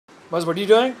Muzz, what are you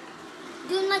doing?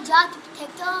 Doing my job to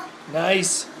protect her.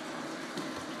 Nice.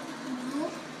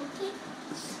 Okay.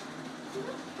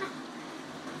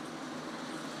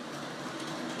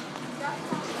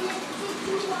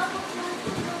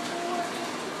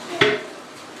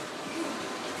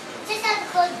 Just have to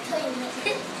close the toilet.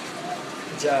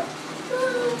 Good job.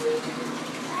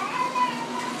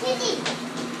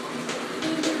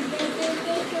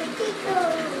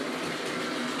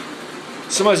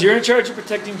 So Muzz, you're in charge of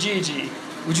protecting Gigi.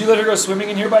 Would you let her go swimming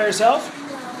in here by herself?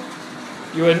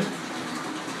 No. You wouldn't?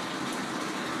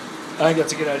 I think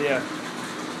that's a good idea.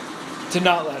 To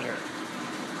not let her.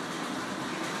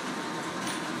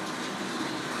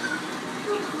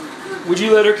 Would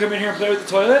you let her come in here and play with the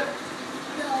toilet?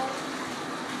 No.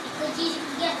 Because Gigi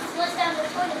can get flushed down the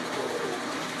toilet.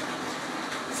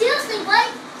 Seriously,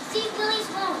 what? See Willie's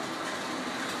phone.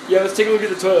 Yeah, let's take a look at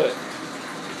the toilet.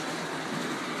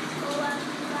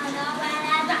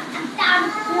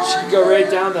 She can go right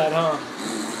down that, huh?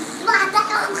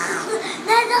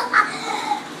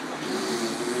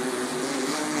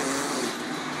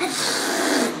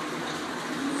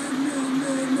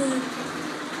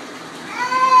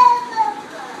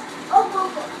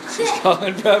 She's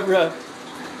calling Barbara.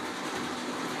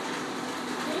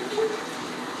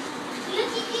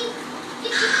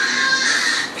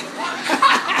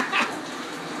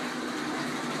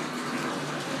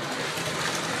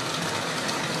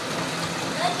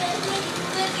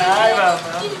 Hi, Mama.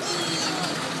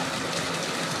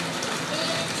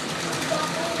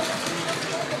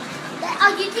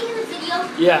 Are you taking the video?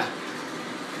 Yeah.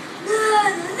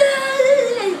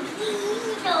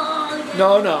 No,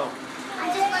 no. I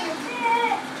just want to.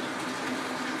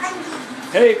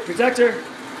 Hey, protect her.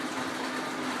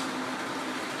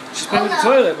 She's playing with the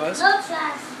toilet, Muzz. No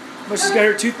trash. Muzz, she's got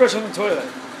her toothbrush on the toilet.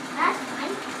 That's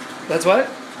fine. That's what?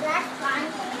 That's fine.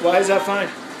 Why is that fine?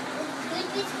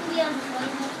 This can be on the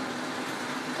toilet.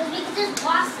 Because we can just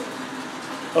wash it.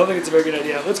 I don't think it's a very good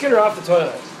idea. Let's get her off the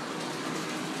toilet.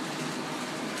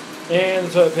 And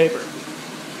the toilet paper.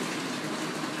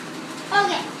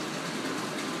 Okay.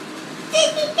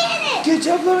 Disney did it! Good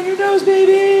job blowing your nose,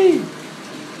 baby!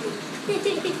 Gigi,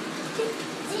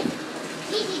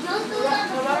 don't do it on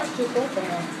the nose.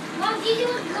 Mom, Gigi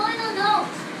was blowing her nose.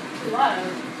 What?